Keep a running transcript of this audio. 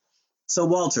So,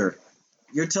 Walter,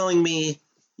 you're telling me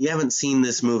you haven't seen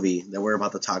this movie that we're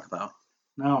about to talk about?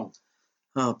 No.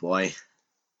 Oh boy,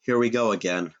 here we go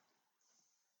again.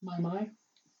 My.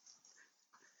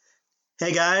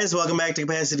 Hey guys, welcome back to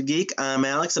Capacity Geek. I'm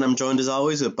Alex, and I'm joined as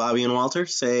always with Bobby and Walter.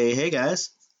 Say hey guys.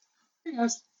 Hey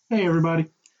guys. Hey everybody.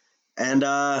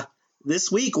 And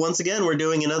this week, once again, we're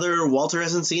doing another Walter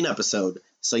Hasn't Seen episode,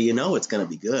 so you know it's going to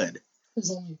be good.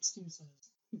 His only excuse is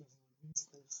he doesn't like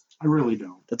musicals. I really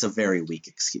don't. That's a very weak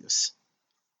excuse.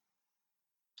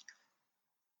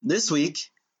 This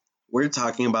week, we're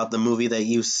talking about the movie that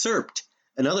usurped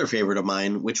another favorite of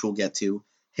mine, which we'll get to,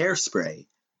 Hairspray,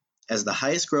 as the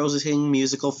highest grossing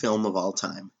musical film of all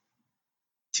time.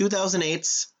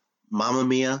 2008's Mamma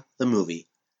Mia, the movie,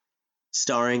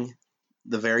 starring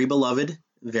the very beloved,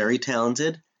 very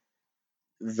talented,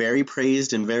 very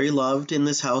praised and very loved in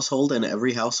this household and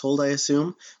every household, I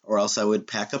assume, or else I would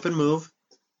pack up and move,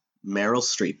 Meryl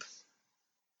Streep.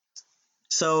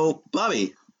 So,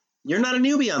 Bobby, you're not a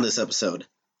newbie on this episode.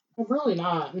 I'm really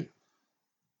not.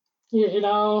 You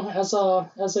know, as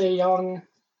a young,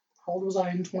 how old was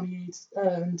I in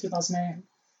 2008?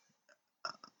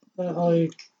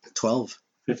 Like 12.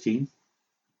 15.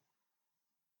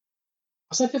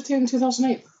 Was I 15 in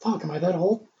 2008? Fuck, am I that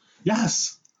old?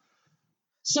 Yes.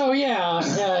 So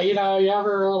yeah, you know, you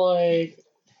ever like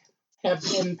have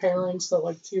been parents that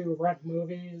like to rent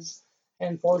movies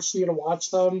and force you to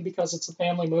watch them because it's a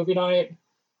family movie night?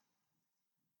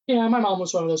 Yeah, my mom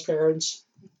was one of those parents.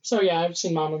 So yeah, I've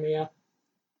seen Mamma Mia.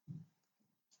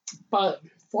 But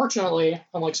fortunately,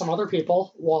 unlike some other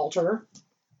people, Walter,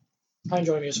 I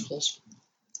enjoy musicals.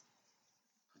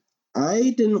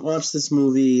 I didn't watch this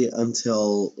movie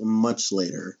until much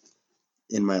later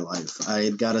in my life. I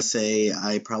gotta say,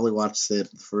 I probably watched it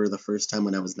for the first time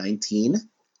when I was 19.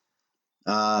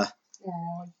 Aw,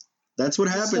 That's what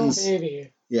you're happens. still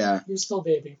baby. Yeah. You're still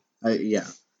baby. Yeah.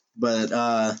 But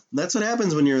that's what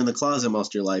happens when you're in the closet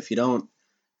most of your life. You don't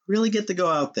really get to go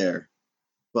out there.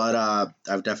 But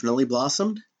I've definitely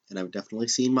blossomed, and I've definitely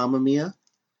seen Mamma Mia,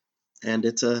 and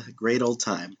it's a great old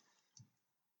time.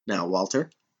 Now, Walter?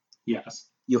 Yes.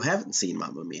 You haven't seen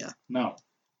Mamma Mia. No.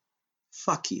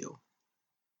 Fuck you.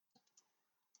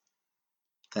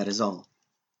 That is all.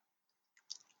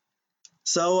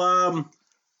 So,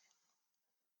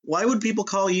 why would people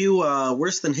call you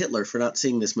worse than Hitler for not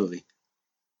seeing this movie?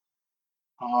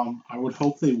 I would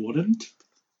hope they wouldn't.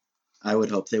 I would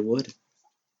hope they would.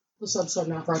 This episode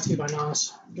not brought to you by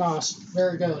Nos. Nos,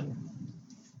 very good.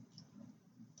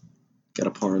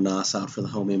 Gotta pour a nos out for the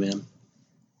homie, man.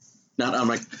 I'm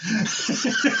like...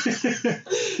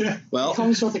 Well, It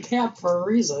comes with a cap for a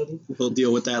reason. We'll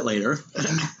deal with that later.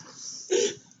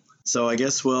 So I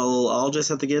guess we'll all just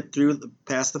have to get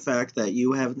past the fact that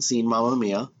you haven't seen Mamma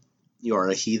Mia. You are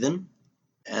a heathen,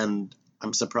 and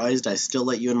I'm surprised I still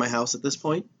let you in my house at this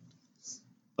point.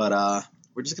 But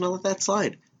we're just going to let that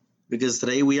slide, because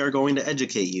today we are going to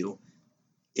educate you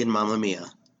in Mamma Mia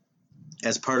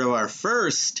as part of our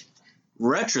first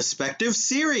retrospective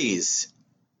series.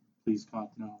 Please, God,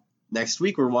 no. Next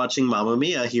week we're watching Mamma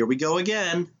Mia. Here we go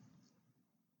again.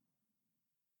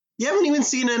 You haven't even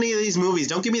seen any of these movies.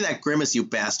 Don't give me that grimace, you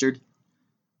bastard.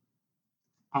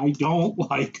 I don't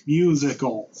like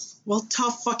musicals. Well,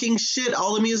 tough fucking shit.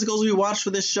 All the musicals we watched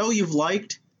for this show you've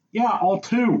liked. Yeah, all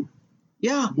two.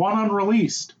 Yeah. One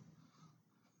unreleased.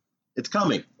 It's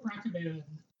coming. Rocketman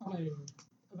coming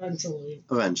eventually.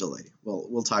 Eventually.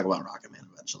 We'll talk about Rocketman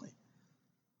eventually.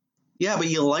 Yeah, but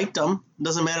you liked them.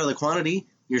 Doesn't matter the quantity.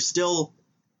 You're still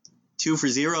 2 for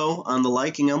 0 on the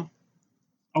liking them.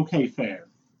 Okay, fair.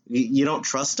 You don't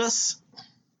trust us?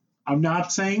 I'm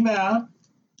not saying that.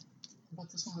 But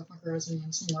this motherfucker hasn't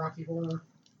even seen Rocky Horror.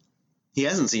 He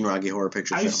hasn't seen Rocky Horror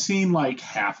Picture Show. I've seen like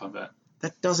half of it.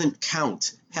 That doesn't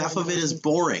count. Half of it is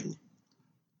boring.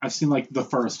 I've seen like the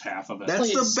first half of it.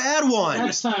 That's Please, the bad one.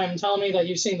 Next time, tell me that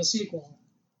you've seen the sequel.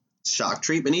 Shock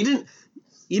Treatment. He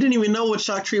didn't even know what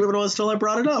Shock Treatment was till I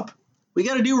brought it up. We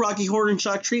got to do Rocky Horror and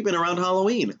Shock Treatment around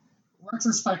Halloween.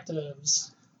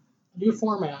 Retrospectives. A new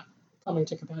format coming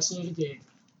to Capacity to Geek.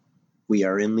 We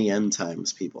are in the end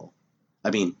times, people.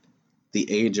 I mean,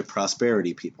 the age of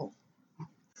prosperity, people.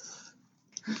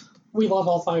 We love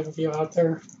all 5 of you out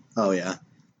there. Oh, yeah.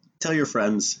 Tell your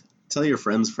friends. Tell your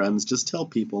friends' friends. Just tell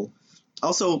people.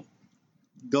 Also,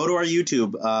 go to our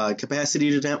YouTube,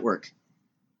 Capacity to Network.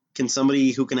 Can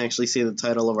somebody who can actually say the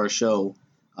title of our show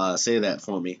say that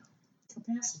for me?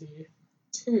 Capacity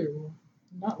to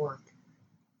Network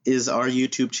is our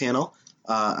YouTube channel.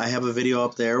 I have a video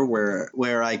up there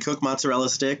where I cook mozzarella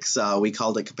sticks. We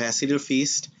called it Capacity to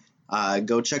Feast.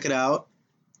 Go check it out.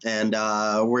 And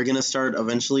we're going to start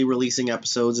eventually releasing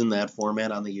episodes in that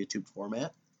format on the YouTube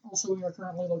format. Also, we are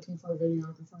currently looking for a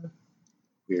videographer.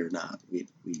 We're not. We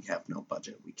have no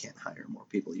budget. We can't hire more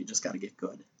people. You just got to get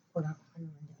good. We're not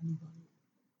hiring anybody.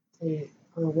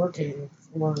 They are working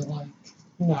for, like,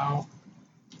 no.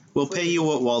 We'll pay you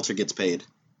what Walter gets paid.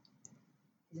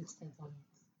 He gets paid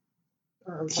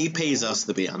like, He pays us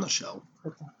to be on the show.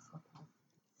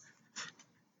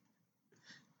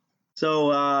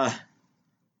 So,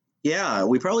 yeah,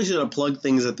 we probably should have plugged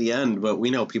things at the end, but we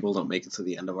know people don't make it to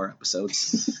the end of our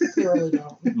episodes. They really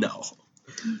don't. No.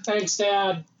 Thanks,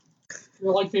 Dad.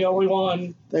 You're like the only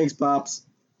one. Thanks, Pops.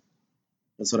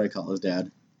 That's what I call his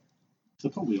dad.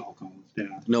 That's what we all call his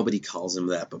dad. Nobody calls him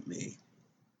that but me.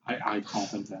 I call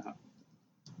him that.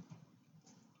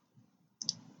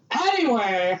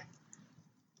 Anyway,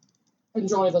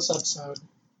 enjoy this episode.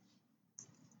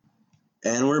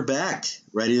 And we're back,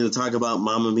 ready to talk about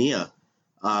Mamma Mia.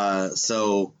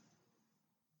 So,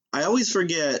 I always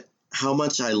forget how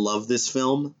much I love this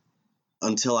film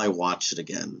until I watch it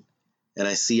again. And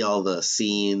I see all the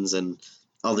scenes and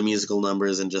all the musical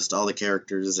numbers and just all the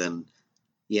characters. And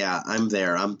yeah, I'm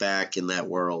there. I'm back in that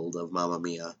world of Mamma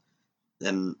Mia.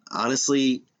 And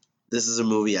honestly, this is a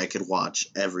movie I could watch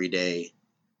every day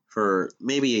for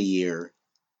maybe a year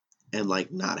and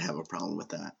like not have a problem with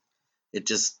that. It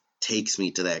just takes me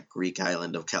to that Greek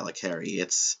island of Kalikari.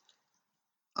 It's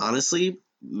honestly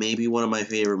maybe one of my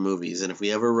favorite movies. And if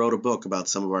we ever wrote a book about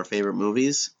some of our favorite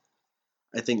movies,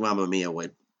 I think Mamma Mia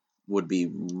would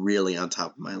be really on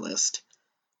top of my list.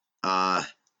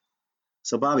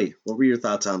 So Bobby, what were your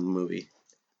thoughts on the movie?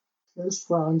 Pierce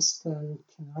Brosnan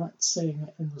cannot sing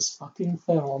in this fucking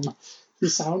film. He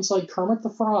sounds like Kermit the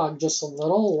Frog, just a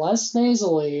little less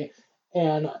nasally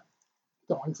and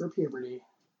going through puberty.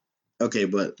 Okay,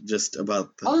 but just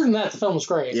about the... Other than that, the film was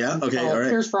great. Yeah, okay, all right.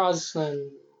 Pierce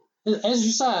Brosnan, as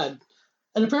you said,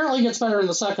 it apparently gets better in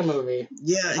the second movie.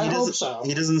 Yeah, I hope so.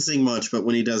 He doesn't sing much, but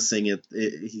when he does sing it,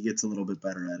 he gets a little bit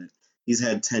better at it. He's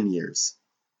had 10 years.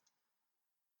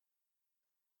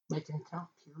 Make him count,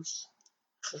 Pierce.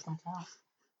 Make him count.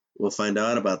 We'll find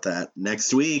out about that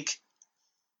next week.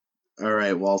 All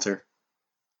right, Walter.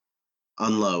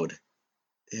 Unload.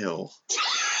 Ew.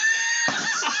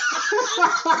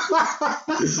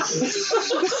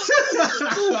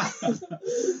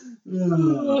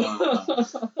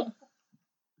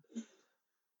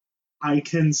 I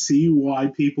can see why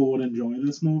people would enjoy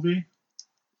this movie.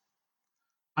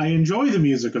 I enjoy the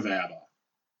music of ABBA.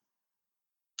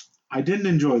 I didn't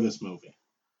enjoy this movie.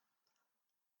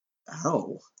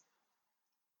 Oh.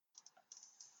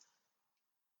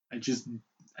 I just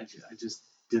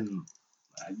didn't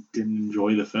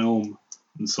enjoy the film.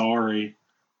 I'm sorry.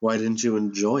 Why didn't you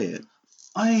enjoy it?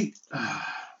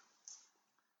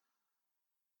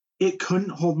 It couldn't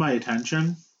hold my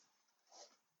attention.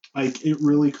 Like, it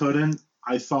really couldn't.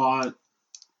 I thought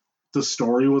the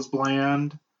story was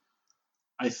bland.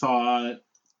 I thought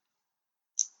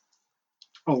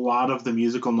a lot of the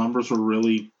musical numbers were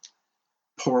really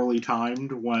poorly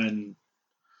timed when,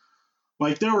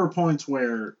 like, there were points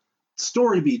where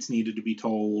story beats needed to be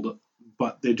told,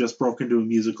 but they just broke into a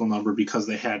musical number because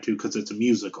they had to, because it's a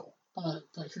musical. But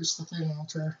here's the thing,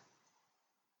 Walter.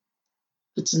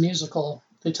 It's a musical.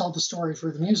 They tell the story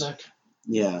through the music.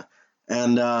 Yeah.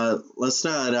 And let's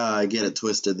not get it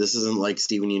twisted. This isn't like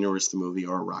Steven Universe the movie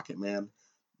or Rocket Man.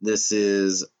 This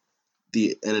is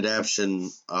an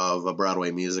adaptation of a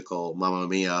Broadway musical, Mamma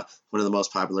Mia, one of the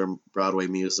most popular Broadway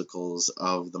musicals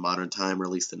of the modern time,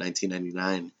 released in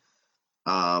 1999.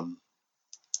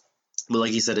 But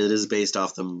like you said, it is based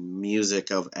off the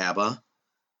music of ABBA.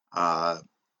 I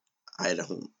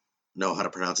don't know how to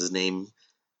pronounce his name,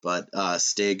 but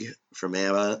Stig from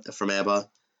ABBA.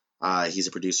 He's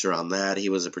a producer on that. He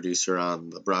was a producer on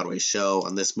the Broadway show,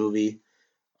 on this movie.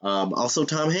 Also,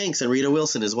 Tom Hanks and Rita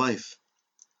Wilson, his wife.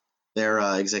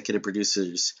 They're executive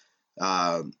producers.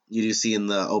 You do see in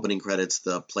the opening credits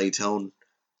the Playtone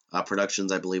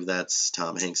Productions. I believe that's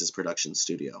Tom Hanks' production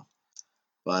studio.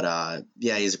 But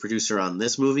yeah, he's a producer on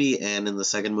this movie, and in the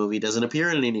second movie doesn't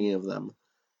appear in any of them.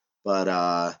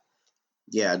 But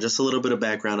yeah, just a little bit of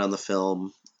background on the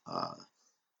film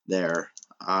there.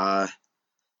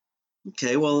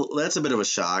 Okay, well, that's a bit of a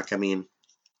shock. I mean,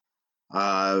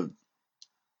 all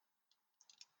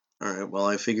right, well,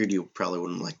 I figured you probably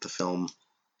wouldn't like the film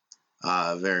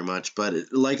very much, but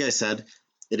like I said,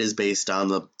 it is based on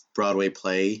the Broadway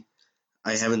play.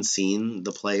 I haven't seen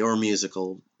the play or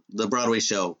musical, the Broadway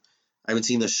show. I haven't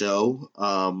seen the show,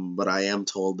 but I am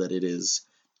told that it is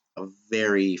a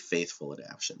very faithful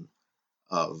adaptation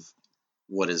of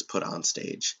what is put on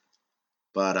stage.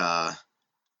 But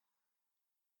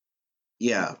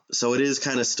Yeah, so it is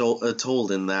kind of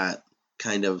told in that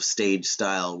kind of stage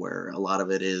style where a lot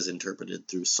of it is interpreted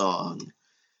through song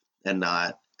and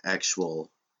not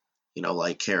actual,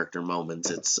 like character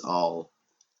moments. It's all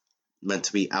meant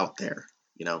to be out there,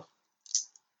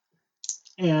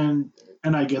 And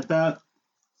I get that.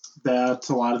 That's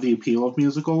a lot of the appeal of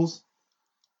musicals.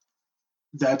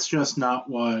 That's just not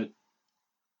what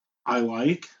I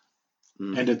like.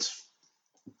 Mm. And it's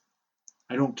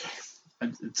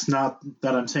not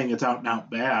that I'm saying it's out and out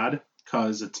bad,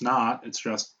 because it's not. It's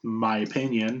just my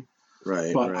opinion.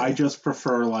 Right. But right. I just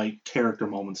prefer like character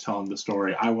moments telling the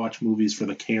story. I watch movies for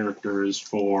the characters,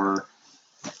 for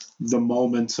the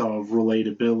moments of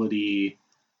relatability,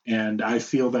 and I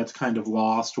feel that's kind of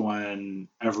lost when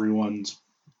everyone's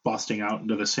busting out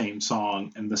into the same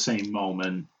song in the same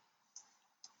moment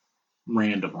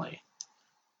randomly.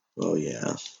 Oh,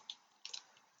 yeah.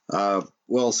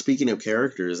 Well, speaking of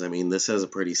characters, I mean, this has a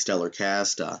pretty stellar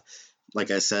cast.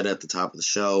 Like I said at the top of the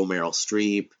show, Meryl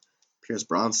Streep, Pierce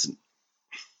Brosnan.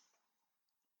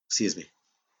 Excuse me.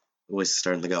 The voice is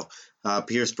starting to go.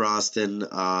 Pierce Brosnan,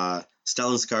 Stellan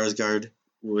Skarsgård,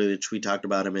 which we talked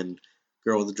about him in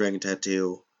Girl with the Dragon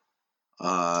Tattoo.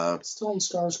 Stellan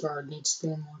Skarsgård needs to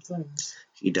be in more things.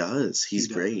 He does. He's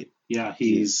great. Yeah,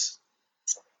 he's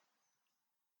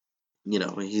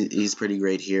pretty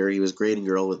great here. He was great in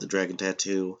Girl with the Dragon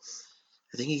Tattoo.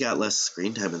 I think he got less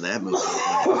screen time in that movie.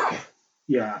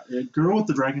 Yeah, Girl with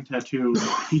the Dragon Tattoo,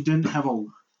 he didn't have a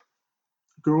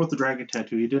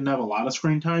lot of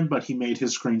screen time, but he made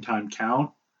his screen time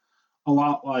count. A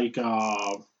lot like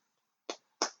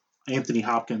Anthony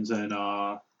Hopkins and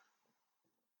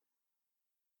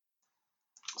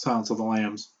Silence of the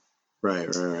Lambs. Right.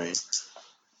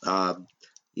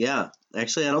 Yeah,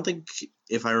 actually, I don't think,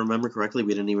 if I remember correctly,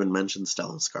 we didn't even mention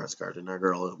Stellan Skarsgård in our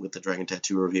Girl with the Dragon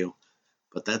Tattoo review,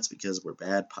 but that's because we're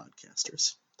bad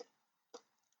podcasters.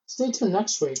 Stay tuned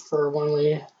next week for when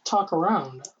we talk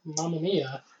around. Mamma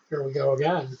Mia, here we go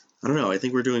again. I don't know, I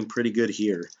think we're doing pretty good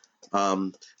here.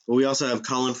 But we also have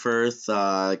Colin Firth,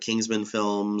 Kingsman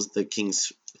films, The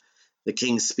King's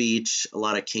Speech, a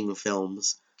lot of King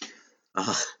films.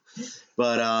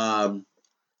 But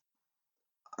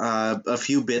a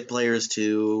few bit players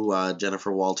too.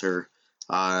 Jennifer Walter.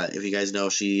 If you guys know,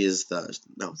 she is no, it's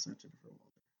not Jennifer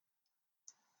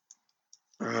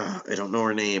Walter. I don't know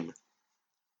her name,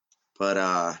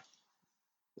 but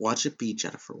watch it be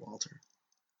Jennifer Walter.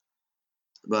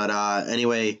 But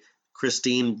anyway,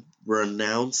 Christine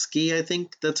Baranowski, I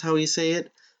think that's how you say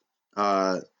it.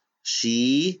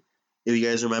 She, if you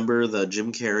guys remember the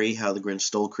Jim Carrey How the Grinch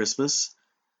Stole Christmas,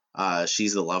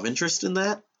 she's the love interest in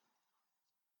that.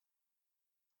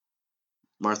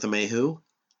 Martha May who?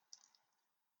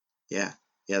 Yeah,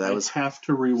 that was. I have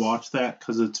to rewatch that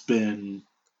because it's been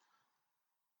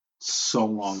so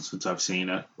long since I've seen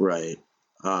it. Right.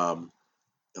 Hold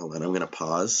on, I'm gonna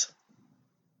pause.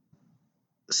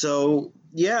 So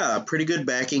yeah, pretty good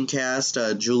backing cast.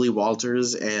 Julie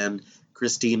Walters and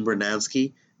Christine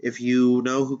Baranowski. If you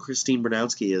know who Christine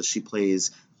Baranowski is, she plays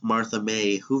Martha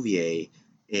May Whovier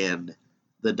in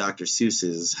the Dr.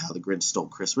 Seuss's How the Grinch Stole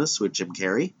Christmas with Jim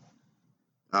Carrey.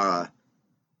 I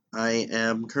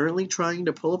am currently trying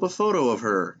to pull up a photo of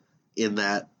her in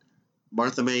that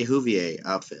Martha May Whovier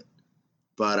outfit.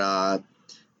 But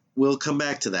we'll come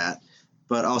back to that.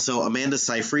 But also Amanda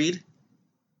Seyfried.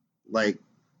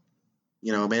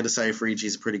 Amanda Seyfried,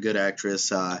 she's a pretty good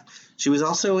actress. She was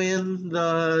also in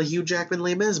the Hugh Jackman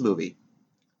Les Mis movie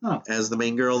as the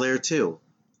main girl there, too.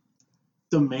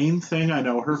 The main thing I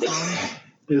know her from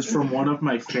is from one of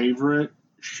my favorite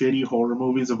shitty horror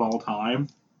movies of all time.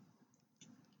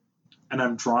 And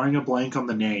I'm drawing a blank on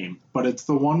the name. But it's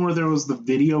the one where there was the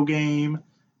video game,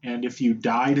 and if you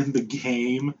died in the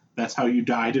game, that's how you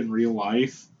died in real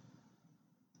life.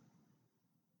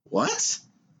 What?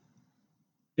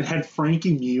 It had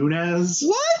Frankie Muniz.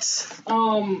 What?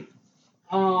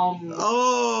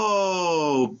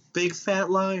 Oh, Big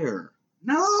Fat Liar.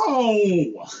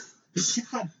 No!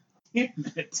 God damn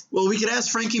it. Well, we could ask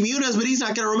Frankie Muniz, but he's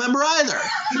not going to remember either.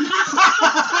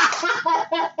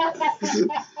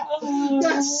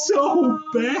 That's so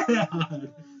bad.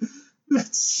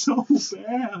 That's so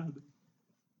bad.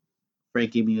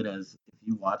 Frankie Muniz, if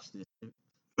you watch this,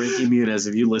 Frankie Muniz,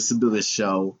 if you listen to this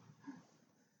show,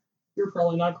 you're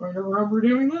probably not going to remember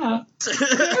doing that.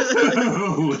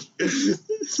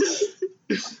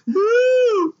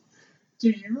 Woo! Do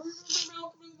you remember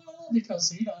Malcolm in the Middle?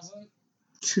 Because he doesn't.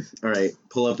 All right,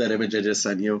 pull up that image I just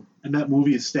sent you. And that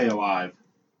movie is Stay Alive.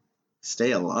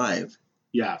 Stay Alive?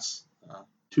 Yes.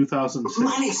 2006.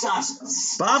 Money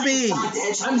sauce. Bobby!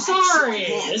 I'm sorry.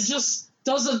 It just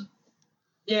doesn't.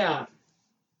 Yeah.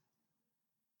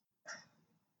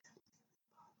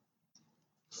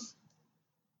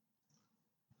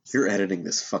 You're editing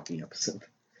this fucking episode.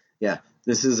 Yeah,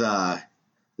 this is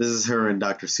her and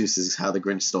Dr. Seuss's How the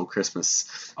Grinch Stole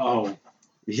Christmas. Oh.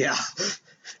 Yeah.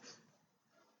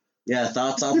 Yeah,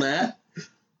 thoughts on that?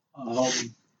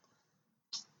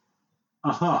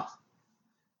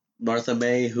 Martha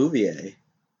May Whovier.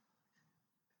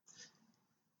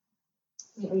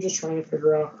 I'm just trying to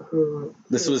figure out who.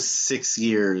 This was 6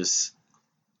 years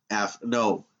after.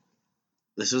 No,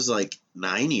 this was like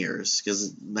 9 years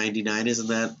because 99 isn't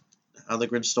that How the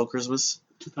Grinch Stole Christmas?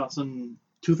 2000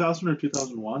 or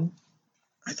 2001?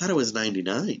 I thought it was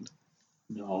 99.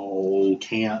 No,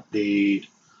 can't be.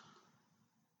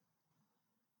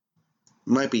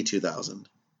 Might be 2000.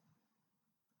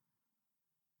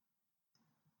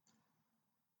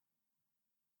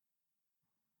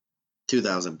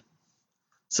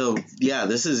 So, yeah,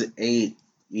 this is 8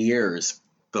 years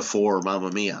before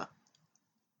Mamma Mia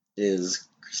is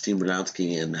Christine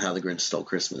Bernowski and How the Grinch Stole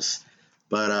Christmas.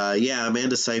 But, yeah,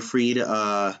 Amanda Seyfried,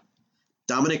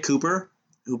 Dominic Cooper,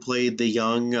 who played the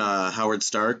young Howard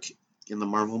Stark in the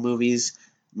Marvel movies,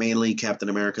 mainly Captain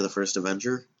America the First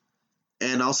Avenger,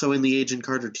 and also in the Agent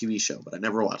Carter TV show, but I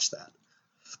never watched that.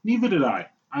 Neither did I.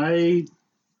 I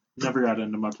never got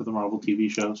into much of the Marvel TV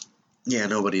shows. Yeah,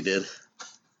 nobody did.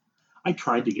 I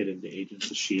tried to get into Agents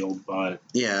of S.H.I.E.L.D., but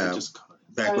yeah, I just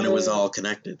couldn't. Back when it was all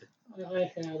connected.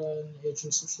 I had an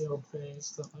Agents of S.H.I.E.L.D.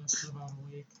 phase that lasted about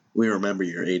a week. We remember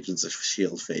your Agents of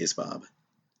S.H.I.E.L.D. phase, Bob.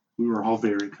 We were all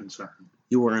very concerned.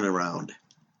 You weren't around.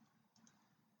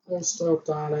 I was stoked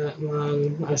on it, and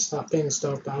then I stopped being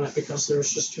stoked on it because there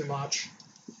was just too much.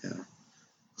 Yeah.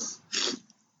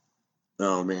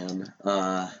 Oh, man.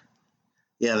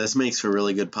 Yeah, this makes for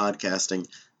really good podcasting.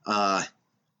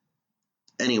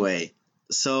 Anyway,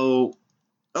 so,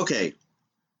 okay.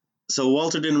 So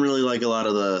Walter didn't really like a lot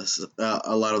of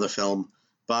the film.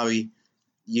 Bobby,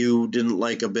 you didn't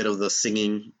like a bit of the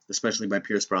singing, especially by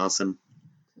Pierce Brosnan.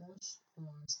 Pierce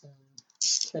Brosnan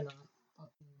cannot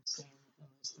fucking sing in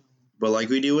this film. But like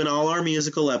we do in all our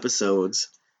musical episodes,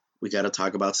 we got to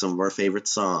talk about some of our favorite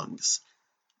songs.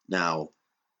 Now,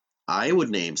 I would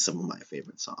name some of my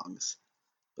favorite songs,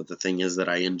 but the thing is that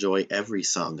I enjoy every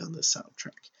song on this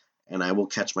soundtrack, and I will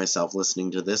catch myself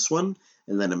listening to this one,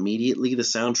 and then immediately the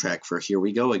soundtrack for Here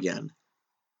We Go Again,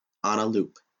 on a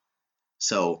loop.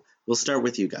 So, we'll start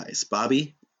with you guys.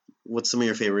 Bobby, what's some of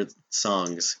your favorite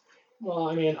songs? Well,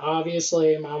 I mean,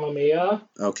 obviously, Mamma Mia.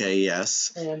 Okay,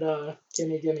 yes. And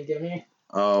Gimme, Gimme, Gimme.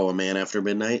 Oh, A Man After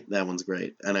Midnight? That one's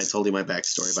great. And I told you my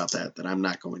backstory about that I'm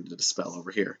not going to dispel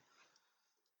over here.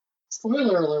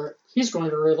 Spoiler alert, he's going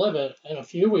to relive it in a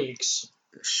few weeks.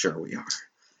 Sure we are.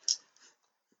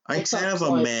 I have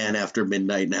A Man After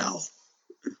Midnight now.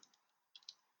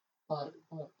 But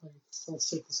still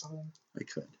sing the song. I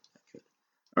could.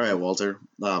 All right, Walter.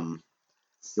 You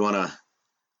want to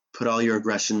put all your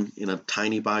aggression in a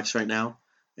tiny box right now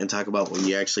and talk about what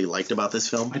you actually liked about this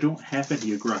film? I don't have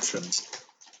any aggressions.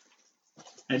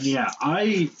 And yeah,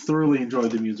 I thoroughly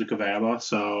enjoyed the music of ABBA,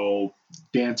 so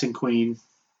Dancing Queen,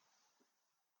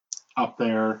 up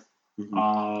there.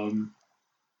 Mm-hmm.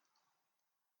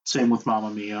 Same with Mamma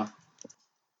Mia.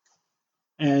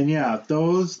 And yeah,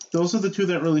 those are the two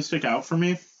that really stick out for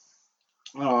me.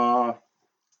 Yeah,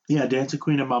 Dancing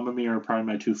Queen and Mamma Mia are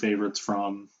probably my two favorites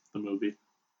from the movie.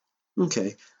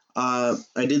 Okay. I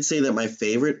did say that my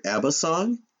favorite ABBA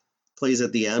song plays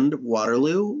at the end,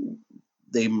 Waterloo.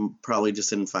 They probably just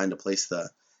didn't find a place to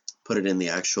put it in the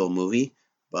actual movie.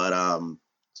 But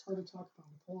it's hard to talk about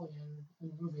Napoleon in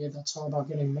a movie that's all about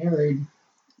getting married.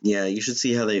 Yeah, you should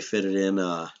see how they fit it in.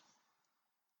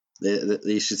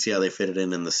 You should see how they fit it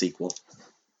in the sequel.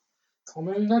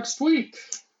 Coming next week.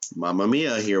 Mamma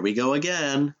Mia, Here We Go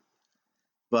Again.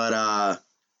 But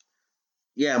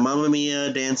yeah, Mamma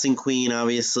Mia, Dancing Queen,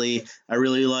 obviously. I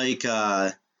really like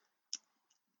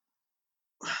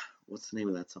what's the name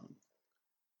of that song?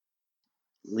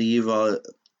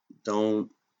 Don't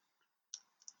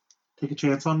Take a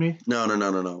Chance on Me?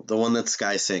 No. The one that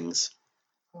Sky sings.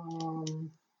 How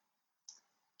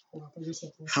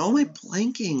am I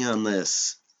blanking on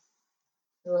this?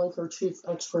 You're like our chief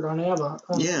expert on ABBA.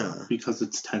 Yeah. Because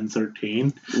it's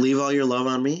 10:13. Leave All Your Love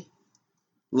on Me?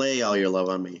 Lay All Your Love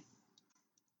on Me.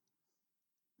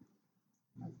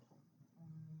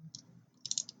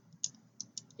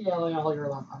 Yeah, Lay All Your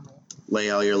Love on Me. Lay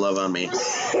All Your Love on Me.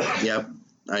 Yep.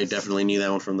 I definitely knew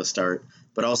that one from the start.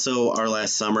 But also Our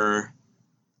Last Summer.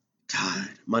 God,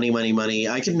 Money, Money, Money.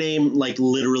 I could name like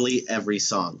literally every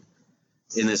song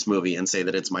in this movie and say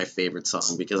that it's my favorite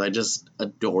song because I just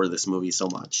adore this movie so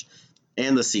much.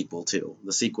 And the sequel too.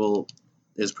 The sequel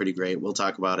is pretty great. We'll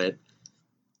talk about it.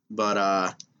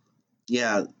 But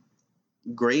yeah,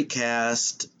 great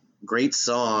cast. great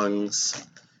songs.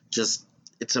 Just,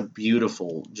 it's a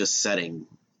beautiful just setting.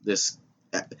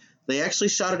 They actually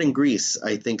shot it in Greece.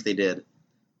 I think they did.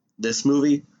 This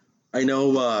movie, I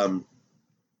know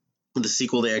the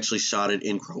sequel, they actually shot it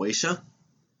in Croatia.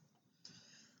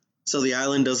 So the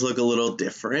island does look a little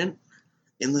different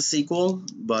in the sequel,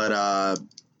 but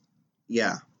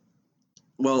yeah.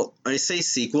 Well, I say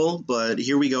sequel, but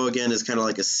Here We Go Again is kind of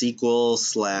like a sequel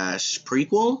slash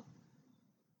prequel,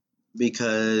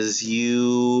 because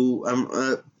you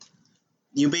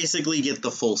basically get the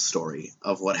full story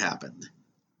of what happened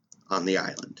on the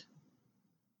island.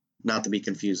 Not to be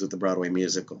confused with the Broadway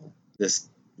musical, This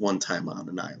One Time on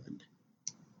an Island.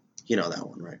 You know that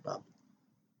one, right, Bob?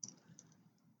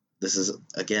 This is,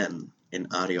 again, an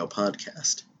audio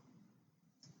podcast.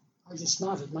 I just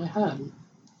nodded my head.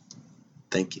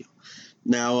 Thank you.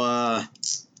 Now,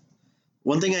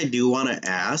 one thing I do want to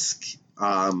ask,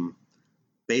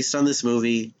 based on this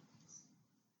movie,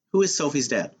 who is Sophie's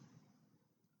dad?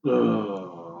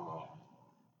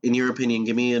 In your opinion,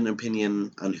 give me an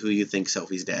opinion on who you think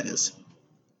Sophie's dad is.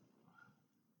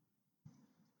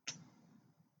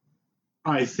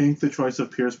 I think the choice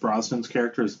of Pierce Brosnan's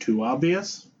character is too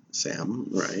obvious. Sam,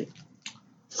 right?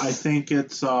 I think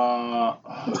it's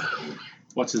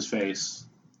what's his face?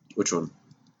 Which one?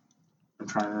 I'm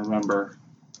trying to remember.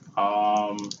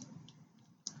 The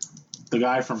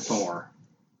guy from Thor.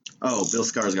 Oh, Bill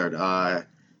Skarsgård.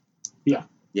 Yeah.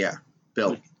 Yeah,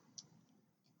 Bill. I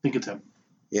think it's him.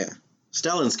 Yeah.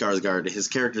 Stellan Skarsgård, his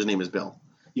character's name is Bill.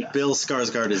 Yeah. Bill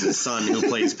Skarsgård is his son who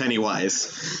plays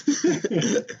Pennywise.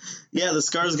 Yeah, the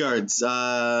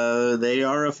Skarsgårds, they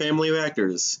are a family of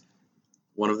actors.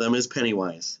 One of them is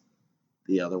Pennywise.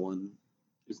 The other one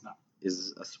He's not.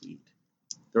 is a Swede.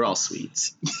 They're all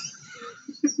Swedes.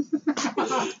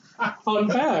 Fun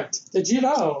fact, did you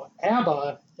know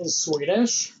ABBA is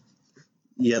Swedish?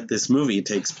 Yet this movie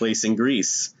takes place in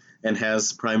Greece and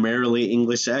has primarily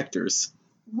English actors.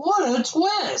 What a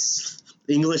twist!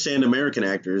 English and American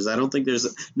actors. I don't think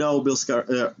there's... No, Bill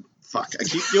Skarsgård... Fuck, I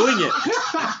keep doing it.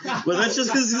 But that's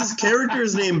just because his character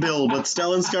is named Bill, but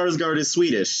Stellan Skarsgård is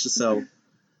Swedish, so...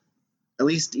 At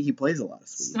least he plays a lot of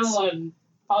Swedes. Stellan,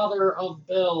 father of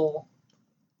Bill,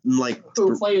 Like,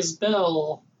 who plays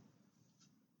Bill.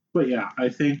 But yeah, I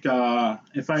think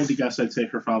if I had to guess, I'd say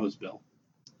her father's Bill.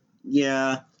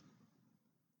 yeah.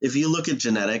 If you look at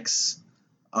genetics,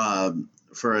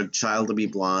 for a child to be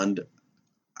blonde,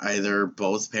 either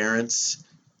both parents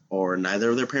or neither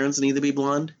of their parents need to be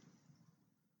blonde.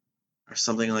 Or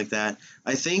something like that.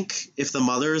 I think if the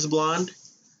mother is blonde,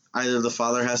 either the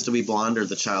father has to be blonde or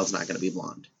the child's not going to be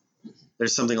blonde.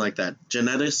 There's something like that.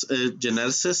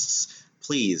 Geneticists,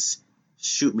 please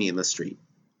shoot me in the street.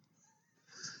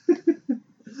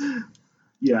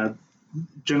 Yeah,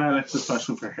 genetics,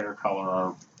 especially for hair color,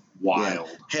 are wild.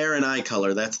 Yeah. Hair and eye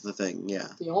color, that's the thing, yeah.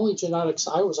 The only genetics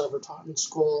I was ever taught in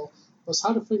school was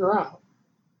how to figure out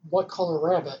what color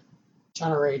rabbit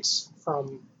generates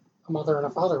from a mother and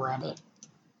a father rabbit.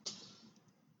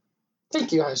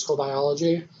 Thank you, high school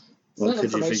biology. What That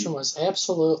could you information figure? was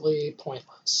absolutely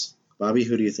pointless. Bobby,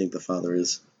 who do you think the father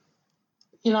is?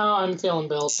 You know, I'm feeling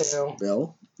Bill too.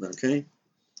 Bill? Okay.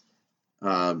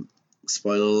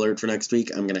 Spoiler alert for next week.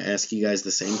 I'm going to ask you guys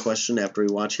the same question after we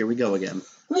watch Here We Go Again.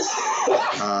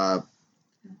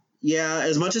 Yeah,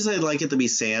 as much as I'd like it to be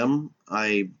Sam,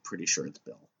 I'm pretty sure it's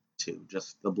Bill, too.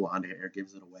 Just the blonde hair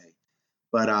gives it away.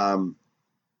 But I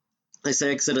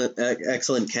say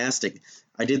excellent casting.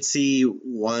 I did see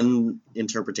one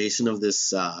interpretation of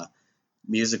this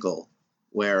musical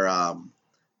where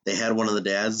they had one of the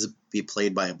dads be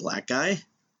played by a black guy,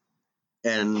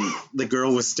 and the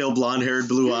girl was still blonde-haired,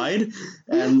 blue-eyed,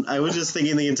 and I was just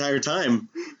thinking the entire time,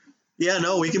 yeah,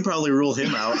 no, we can probably rule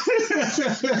him out.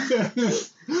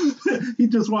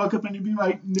 He'd just walk up and he'd be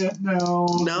like, no,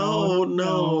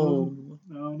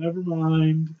 never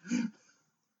mind.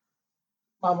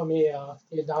 Mamma Mia,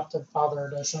 the adopted father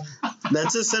edition.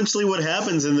 That's essentially what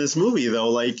happens in this movie, though.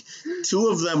 Like, two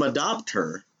of them adopt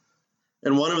her,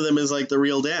 and one of them is like the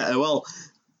real dad. Well,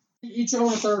 Each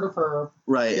own a third of her.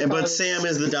 right, but Because- Sam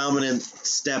is the dominant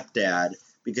stepdad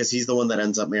because he's the one that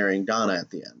ends up marrying Donna at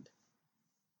the end.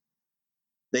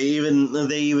 They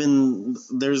even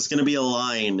there's going to be a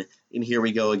line in Here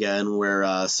We Go Again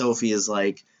where Sophie is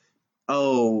like,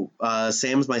 oh,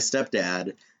 Sam's my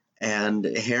stepdad, and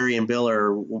Harry and Bill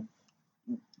are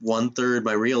 1/3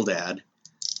 my real dad.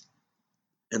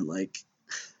 And like,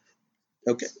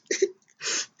 okay.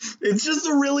 It's just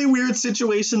a really weird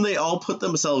situation they all put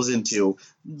themselves into,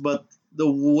 but the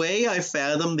way I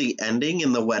fathom the ending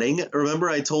in the wedding, remember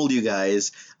I told you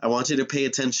guys I want you to pay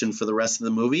attention for the rest of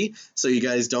the movie so you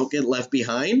guys don't get left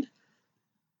behind?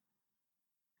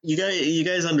 You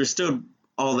guys understood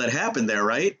all that happened there,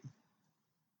 right?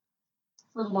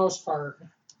 For the most part.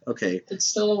 Okay. It's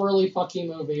still a really fucky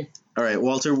movie. All right,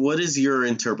 Walter, what is your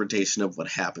interpretation of what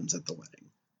happens at the wedding?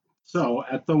 So,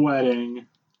 at the wedding,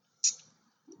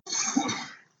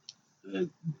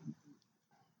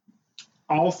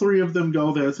 all three of them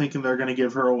go there thinking they're going to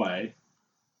give her away,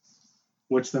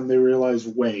 which then they realize,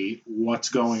 wait, what's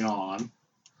going on?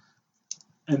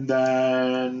 And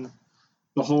then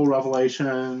the whole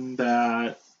revelation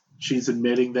that she's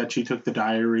admitting that she took the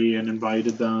diary and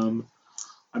invited them.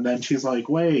 And then she's like,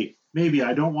 wait, maybe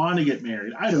I don't want to get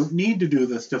married. I don't need to do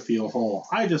this to feel whole.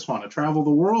 I just want to travel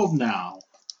the world now.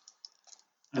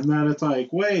 And then it's like,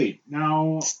 wait,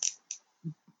 now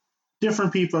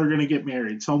different people are going to get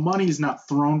married, so money's not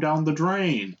thrown down the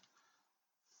drain.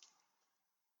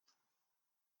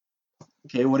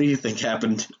 Okay, what do you think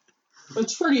happened?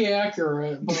 It's pretty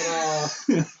accurate, but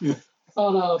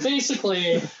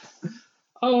basically,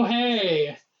 oh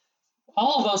hey,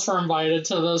 all of us were invited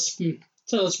to this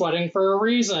wedding for a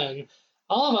reason.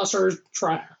 All of us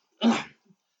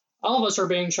are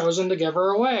being chosen to give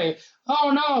her away.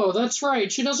 Oh no, that's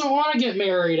right. She doesn't want to get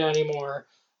married anymore.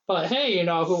 But hey, you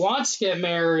know who wants to get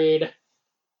married?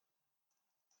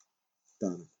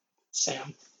 Donna.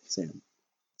 Sam.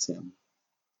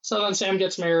 So then Sam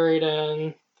gets married,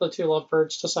 and the two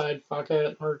lovebirds decide, fuck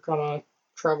it, we're gonna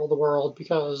travel the world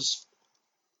because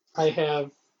I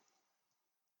have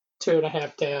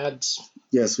 2.5 dads.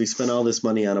 Yes, we spent all this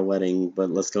money on a wedding, but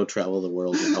let's go travel the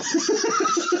world now.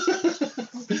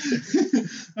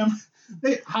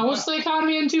 How was the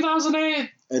economy in 2008?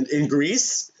 And in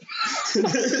Greece?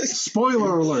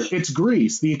 Spoiler alert, it's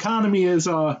Greece. The economy is,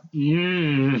 Yeah,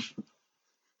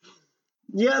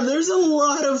 there's a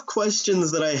lot of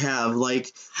questions that I have.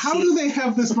 Like, how do they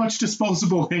have this much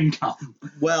disposable income?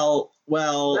 Well,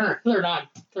 they're not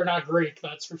Greek,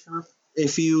 that's for sure.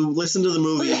 If you listen to the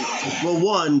movie, well,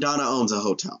 one, Donna owns a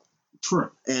hotel. True.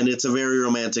 And it's a very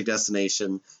romantic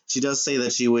destination. She does say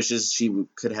that she wishes she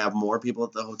could have more people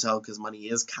at the hotel because money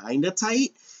is kind of tight,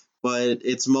 but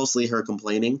it's mostly her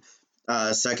complaining.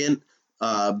 Second,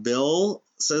 Bill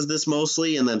says this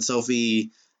mostly, and then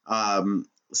Sophie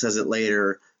says it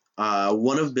later.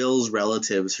 One of Bill's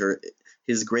relatives,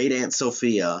 his great aunt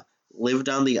Sophia, lived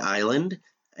on the island,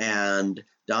 and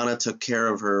Donna took care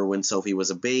of her when Sophie was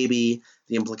a baby.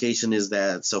 The implication is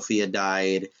that Sophia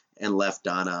died and left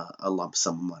Donna a lump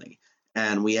sum of money.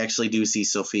 And we actually do see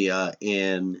Sophia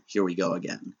in Here We Go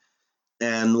Again.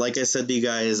 And like I said to you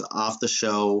guys off the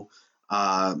show,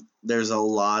 there's a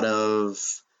lot of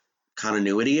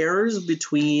continuity errors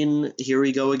between Here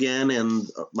We Go Again and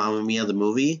Mamma Mia the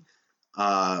movie.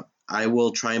 I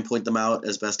will try and point them out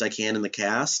as best I can in the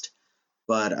cast,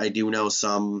 but I do know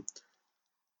some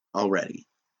already.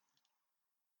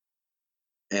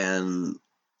 And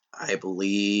I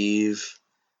believe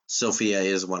Sophia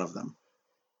is one of them.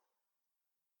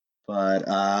 But,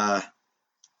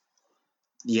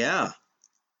 yeah.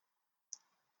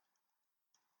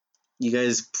 You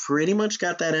guys pretty much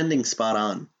got that ending spot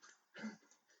on.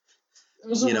 It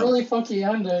was a really funky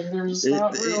ending.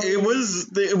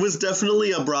 It was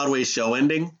definitely a Broadway show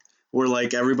ending where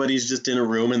like everybody's just in a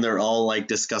room and they're all like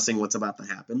discussing what's about to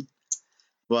happen.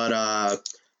 But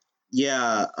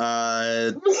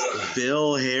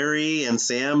Bill, Harry, and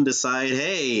Sam decide,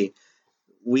 hey,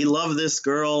 we love this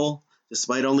girl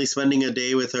despite only spending a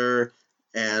day with her,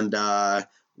 and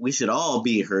we should all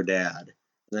be her dad.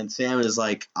 And then Sam is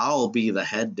like, I'll be the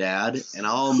head dad and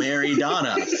I'll marry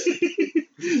Donna.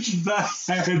 The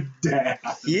head dad.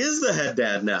 He is the head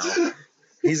dad now.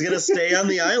 He's gonna stay on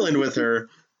the island with her.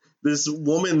 This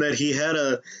woman that he had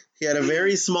a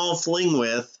very small fling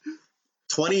with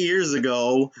 20 years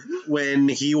ago when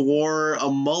he wore a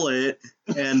mullet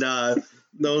and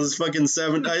those fucking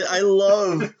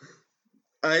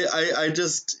I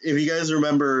just, if you guys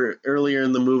remember earlier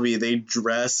in the movie, they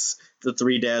dress the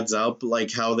three dads up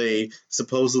like how they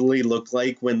supposedly look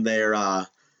like when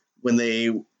they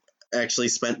actually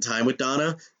spent time with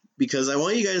Donna, because I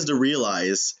want you guys to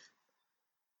realize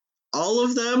all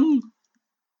of them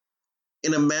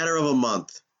in a matter of a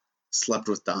month slept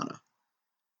with Donna.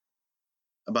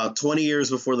 About 20 years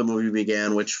before the movie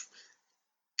began, which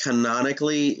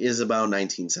canonically is about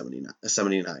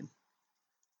 1979,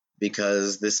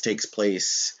 because this takes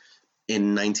place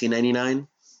in 1999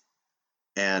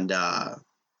 and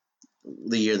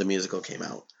the year the musical came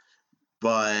out.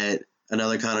 But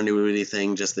another continuity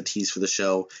thing, just the tease for the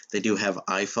show, they do have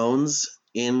iPhones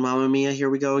in Mamma Mia, Here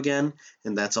We Go Again,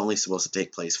 and that's only supposed to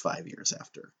take place 5 years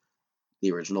after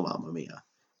the original Mamma Mia,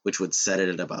 which would set it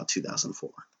at about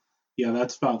 2004. Yeah,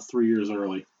 that's about 3 years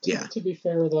early. Yeah. To be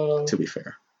fair, though. To be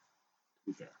fair.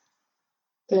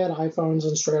 They had iPhones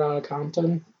in Straight Outta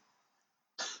Compton.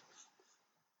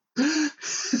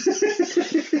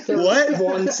 What?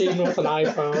 One scene with an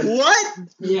iPhone. What?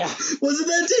 Yeah. Wasn't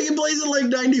that taking place in like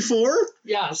 94?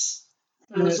 Yes.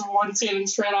 There was one scene in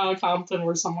Straight Outta Compton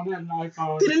where someone had an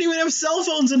iPhone. They didn't even have cell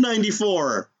phones in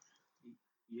 94.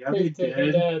 Yeah, they did.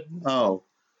 They did. Oh.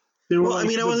 Well, I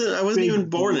mean, I wasn't even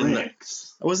born in. I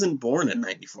wasn't born in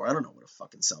 94. I don't know what a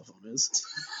fucking cell phone is.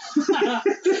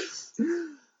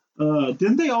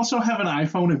 Didn't they also have an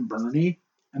iPhone in Bernie?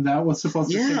 And that was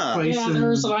supposed to take place in there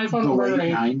was an iPhone the in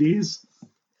late Bernie. 90s.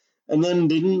 And then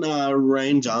didn't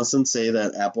Ryan Johnson say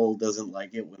that Apple doesn't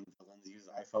like it when villains use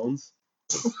iPhones?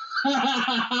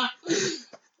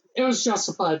 It was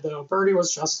justified, though. Bernie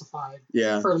was justified.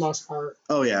 Yeah. For the most part.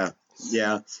 Oh, yeah.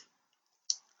 Yeah.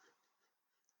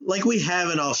 Like we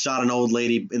haven't all shot an old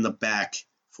lady in the back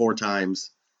 4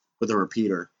 times with a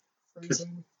repeater.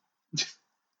 Freezing.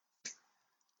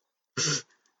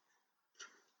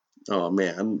 Oh,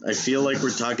 man. I feel like we're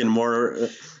talking more...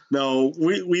 No,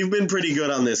 we've been pretty good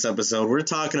on this episode. We're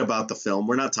talking about the film.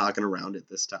 We're not talking around it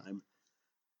this time.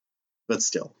 But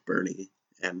still, Bernie.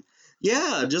 And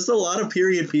yeah, just a lot of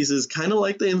period pieces. Kind of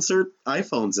like they insert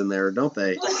iPhones in there, don't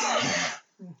they?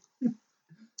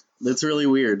 That's really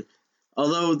weird.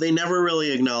 Although they never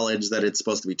really acknowledge that it's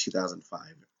supposed to be 2005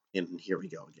 in Here We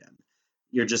Go Again.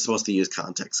 You're just supposed to use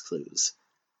context clues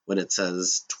when it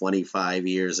says 25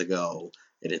 years ago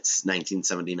and it's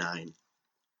 1979.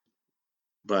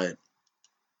 But,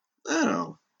 I don't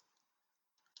know.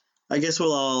 I guess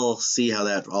we'll all see how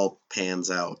that all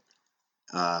pans out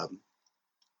on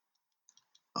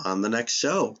the next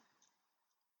show.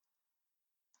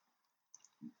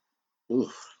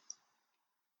 Oof.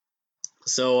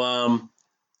 So,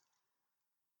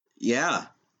 yeah.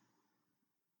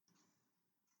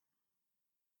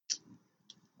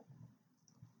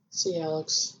 See,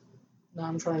 Alex, now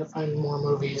I'm trying to find more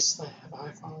movies that have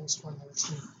iPhones when there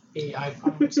shouldn't be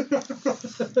iPhones.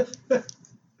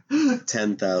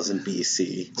 10,000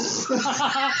 BC.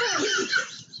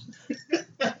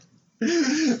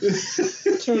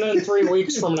 Tune in 3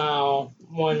 weeks from now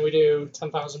when we do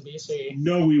 10,000 BC.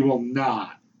 No, we will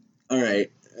not. All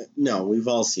right. No, we've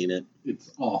all seen it.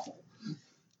 It's awful.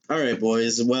 All right,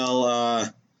 boys.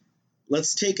 Well,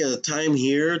 let's take a time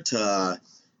here to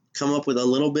come up with a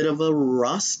little bit of a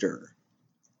roster.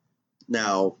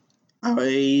 Now,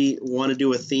 I want to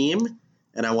do a theme,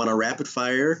 and I want to rapid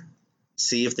fire,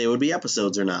 see if they would be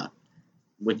episodes or not,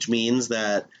 which means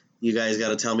that you guys got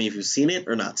to tell me if you've seen it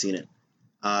or not seen it.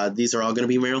 These are all going to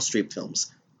be Meryl Streep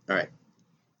films. All right.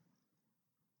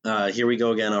 Here We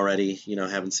Go Again already. You know,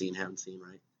 haven't seen,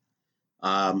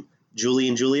 right? Julie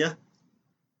and Julia.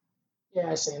 Yeah,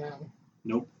 I seen it.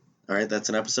 Nope. All right, that's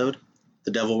an episode.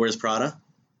 The Devil Wears Prada.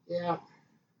 Yeah.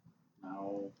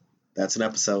 No. That's an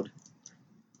episode.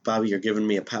 Bobby, you're giving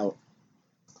me a pout.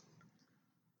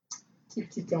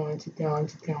 Keep going.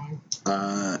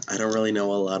 I don't really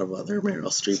know a lot of other Meryl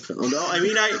Streep films. No, I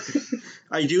mean,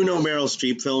 I do know Meryl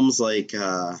Streep films like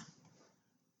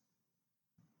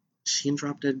she in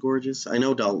Drop Dead Gorgeous. I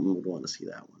know Dalton would want to see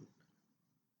that one.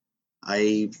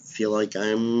 I feel like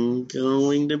I'm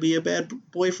going to be a bad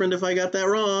boyfriend if I got that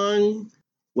wrong.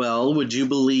 Well, would you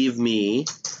believe me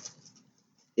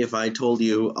if I told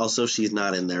you, also she's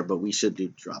not in there, but we should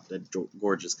do Drop Dead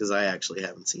Gorgeous because I actually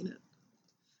haven't seen it.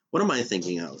 What am I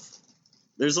thinking of?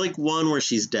 There's like one where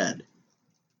she's dead.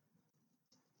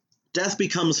 Death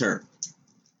Becomes Her.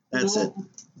 That's it.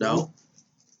 No?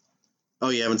 Oh,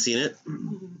 you haven't seen it?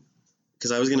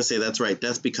 Because I was going to say that's right.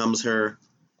 Death Becomes Her.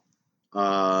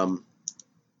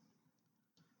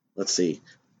 Let's see.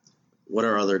 What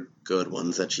are other good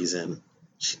ones that she's in?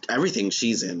 Everything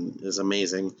she's in is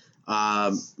amazing.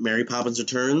 Mary Poppins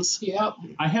Returns. Yep.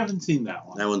 I haven't seen that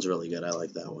one. That one's really good. I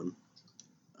like that one.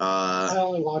 I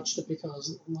only watched it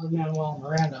because Lin-Manuel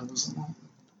Miranda was in it.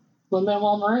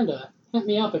 Lin-Manuel Miranda, hit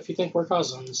me up if you think we're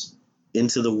cousins.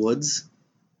 Into the Woods.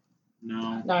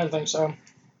 No. No, I don't think so.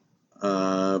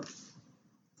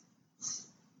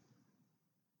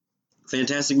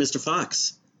 Fantastic Mr.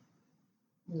 Fox.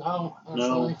 No, actually.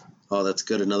 No. Oh, that's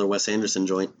good. Another Wes Anderson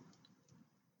joint.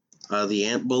 The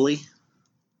Ant Bully.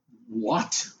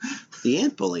 What? The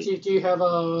Ant Bully. Do you have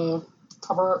a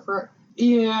cover art for it?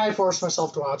 Yeah, I forced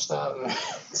myself to watch that.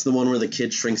 It's the one where the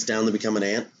kid shrinks down to become an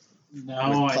ant.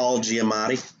 No. With Paul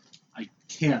Giamatti. I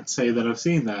can't say that I've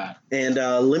seen that. And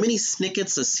Lemony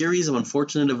Snicket's A Series of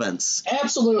Unfortunate Events.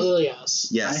 Absolutely, yes.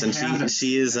 Yes, and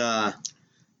she is Aunt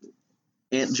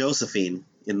Josephine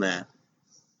in that.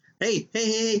 Hey,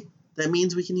 that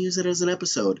means we can use it as an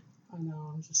episode. I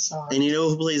know, I'm just sorry. And you know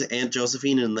who plays Aunt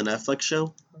Josephine in the Netflix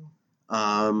show?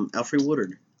 Alfre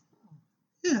Woodard.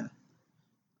 Yeah.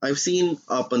 I've seen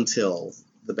up until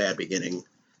The Bad Beginning.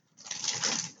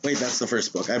 Wait, that's the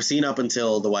first book. I've seen up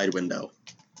until The Wide Window.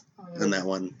 And that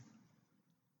one.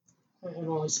 I've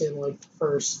only seen like the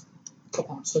first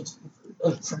couple episodes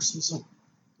of the first season.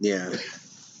 Yeah.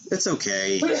 It's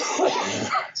okay.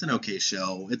 It's an okay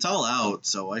show. It's all out,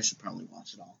 so I should probably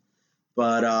watch it all.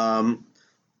 But,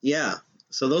 yeah.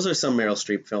 So those are some Meryl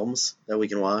Streep films that we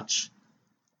can watch.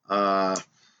 Other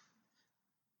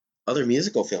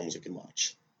musical films you can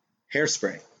watch.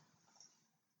 Hairspray.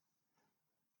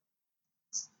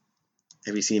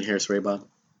 Have you seen Hairspray, Bob?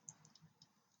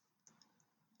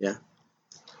 Yeah?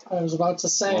 I was about to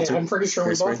say, Walter, I'm pretty sure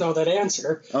we Hairspray? both know that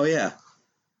answer. Oh, yeah.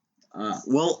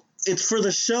 Well, it's for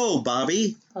the show,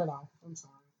 Bobby. I know, I'm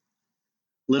sorry.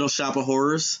 Little Shop of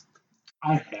Horrors.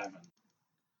 I haven't.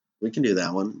 We can do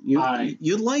that one.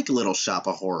 You'd like Little Shop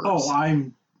of Horrors. Oh,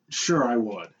 I'm sure I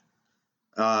would.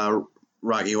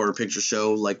 Rocky Horror Picture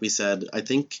Show, like we said. I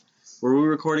think, were we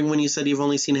recording when you said you've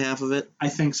only seen half of it? I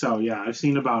think so, yeah. I've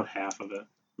seen about half of it.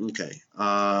 Okay.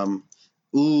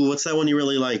 What's that one you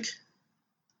really like?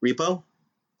 Repo?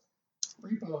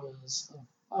 Repo is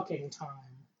a fucking time.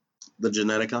 The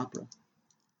Genetic Opera.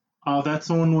 Oh, that's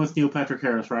the one with Neil Patrick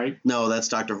Harris, right? No, that's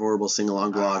Dr. Horrible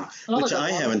Sing-Along Blog, which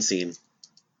I haven't seen.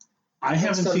 I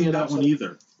haven't seen that one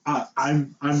either.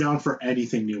 I'm down for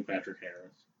anything Neil Patrick Harris.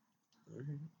 You're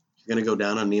going to go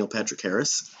down on Neil Patrick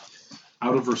Harris?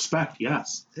 Out of respect,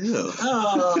 yes. Ew.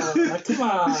 Oh, come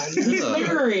on. He's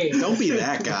married. Don't be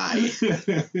that guy.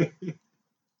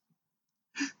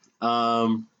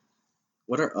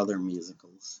 What are other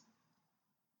musicals?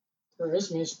 There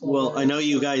is musical. Well, I know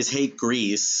you guys hate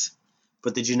Grease,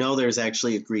 but did you know there's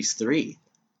actually a Grease 3?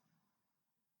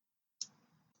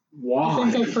 Why?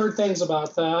 I think I've heard things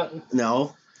about that.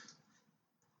 No.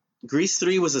 Grease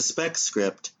 3 was a spec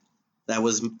script that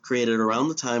was created around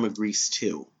the time of Grease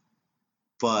 2.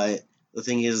 But the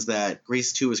thing is that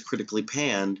Grease 2 was critically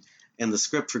panned, and the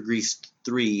script for Grease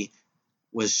 3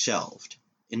 was shelved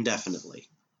indefinitely.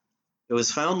 It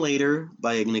was found later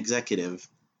by an executive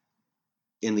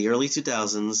in the early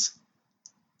 2000s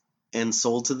and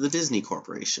sold to the Disney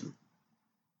Corporation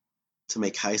to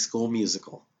make High School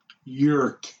Musical.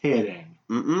 You're kidding.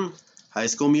 High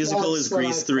School Musical is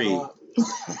Grease 3.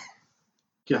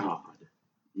 God.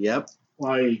 Yep.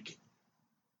 Like,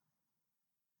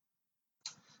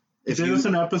 if there's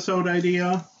an episode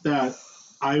idea that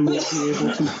I will be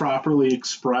able to properly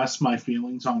express my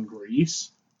feelings on Grease,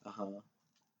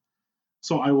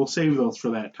 so I will save those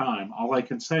for that time. All I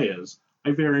can say is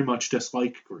I very much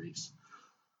dislike Grease.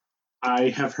 I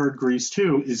have heard Grease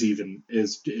 2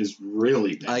 is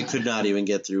really bad. I could not even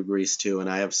get through Grease 2, and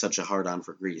I have such a hard-on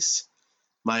for Grease.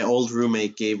 My old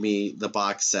roommate gave me the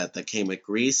box set that came with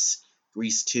Grease,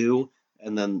 Grease 2,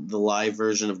 and then the live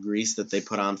version of Grease that they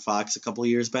put on Fox a couple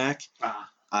years back.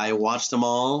 I watched them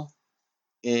all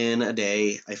in a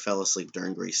day. I fell asleep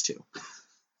during Grease 2.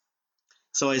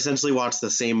 So I essentially watched the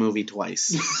same movie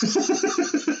twice.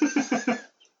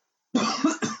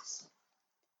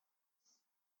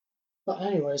 But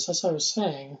anyways, as I was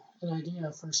saying, an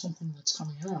idea for something that's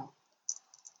coming out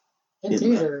in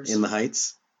theaters. In the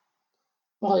Heights?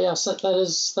 Well, yes,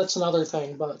 that's another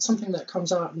thing, but something that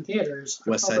comes out in theaters.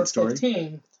 West Side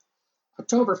Story?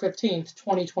 October 15th,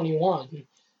 2021,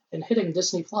 and hitting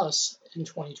Disney Plus in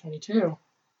 2022.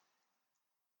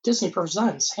 Disney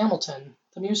presents Hamilton,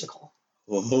 the musical.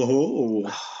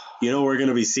 Oh, you know we're going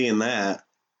to be seeing that.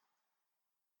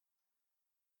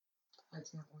 I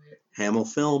can't wait. Hamill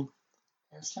film.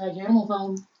 Hashtag Hamill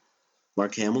film.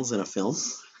 Mark Hamill's in a film?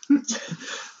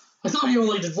 I thought he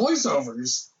only did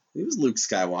voiceovers. He was Luke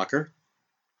Skywalker.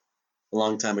 A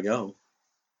long time ago.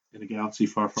 In a galaxy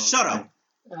far, far Shut away. up!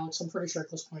 Alex, I'm pretty sure at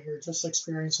this point you're just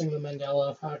experiencing the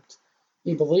Mandela effect.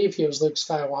 You believe he was Luke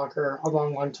Skywalker a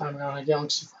long, long time ago in a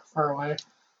galaxy far, far away.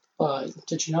 But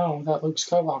did you know that Luke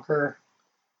Skywalker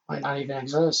might not even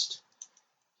exist?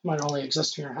 He might only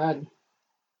exist in your head.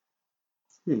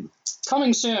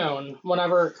 Coming soon,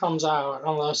 whenever it comes out,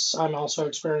 unless I'm also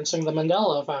experiencing the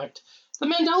Mandela effect. The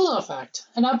Mandela Effect,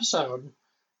 an episode.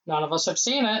 None of us have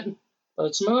seen it, but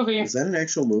it's a movie. Is that an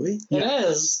actual movie? It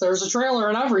is. There's a trailer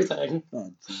and everything.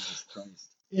 Oh, Jesus Christ.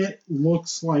 It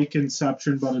looks like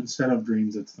Inception, but instead of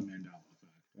dreams, it's the Mandela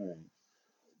Effect. All right.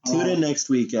 Tune in next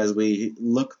week as we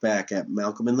look back at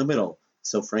Malcolm in the Middle,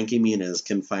 so Frankie Muniz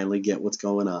can finally get what's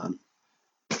going on.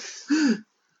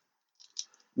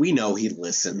 We know he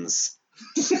listens.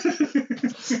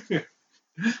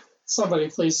 Somebody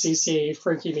please CC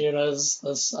Frankie Muniz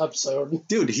this episode.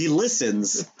 Dude, he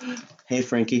listens. Hey,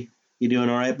 Frankie. You doing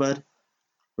all right, bud?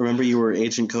 Remember you were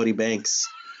Agent Cody Banks.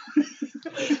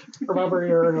 Remember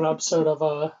you're in an episode of,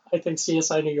 I think,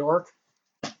 CSI New York?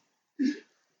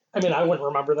 I mean, I wouldn't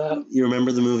remember that. You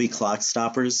remember the movie Clock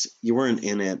Stoppers? You weren't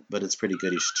in it, but it's pretty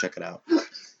good. You should check it out.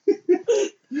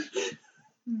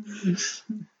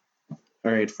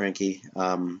 All right, Frankie.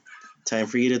 Time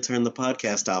for you to turn the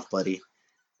podcast off, buddy.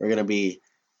 We're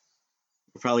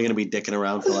probably gonna be dicking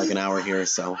around for like an hour here,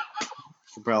 so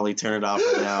we'll probably turn it off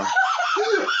right now.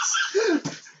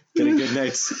 Get a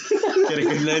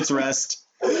good night's rest.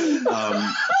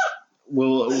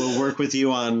 We'll work with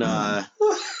you on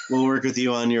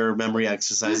your memory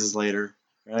exercises later,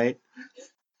 right?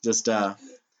 Just hold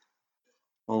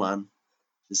on.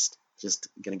 Just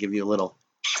gonna give you a little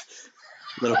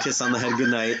kiss on the head. Good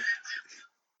night.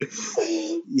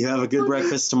 You have a good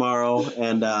breakfast tomorrow,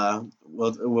 and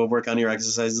we'll work on your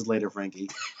exercises later, Frankie.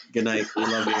 Good night. We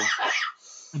love you.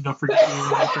 And don't forget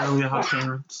your fairly hot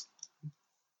parents.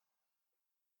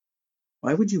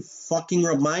 Why would you fucking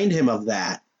remind him of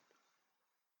that?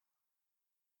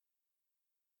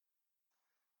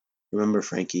 Remember,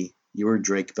 Frankie, you were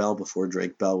Drake Bell before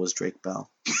Drake Bell was Drake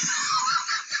Bell.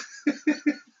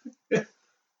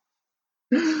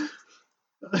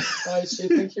 Why, so you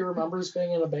think he remembers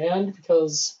being in a band?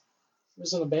 Because he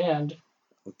was in a band.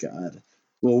 Oh, God.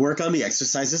 We'll work on the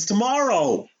exercises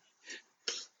tomorrow.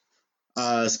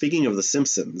 Speaking of The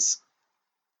Simpsons,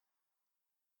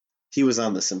 he was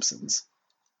on The Simpsons.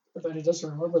 I bet he doesn't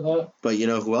remember that. But you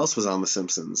know who else was on The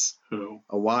Simpsons? Who?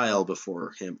 A while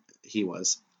before he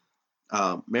was.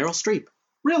 Meryl Streep.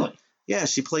 Really? Yeah,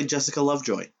 she played Jessica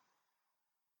Lovejoy.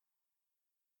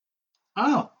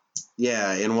 Oh.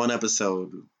 Yeah, in one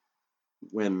episode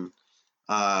when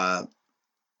Bart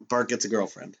gets a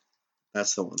girlfriend.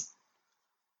 That's the one.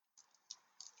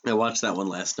 I watched that one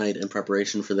last night in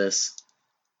preparation for this.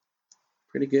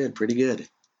 Pretty good.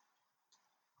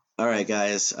 All right,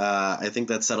 guys. I think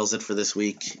that settles it for this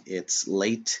week. It's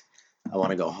late. I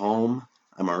want to go home.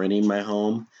 I'm already in my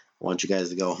home. I want you guys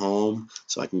to go home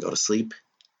so I can go to sleep.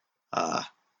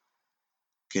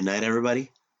 Good night,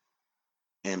 everybody.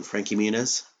 And Frankie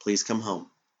Muniz, please come home.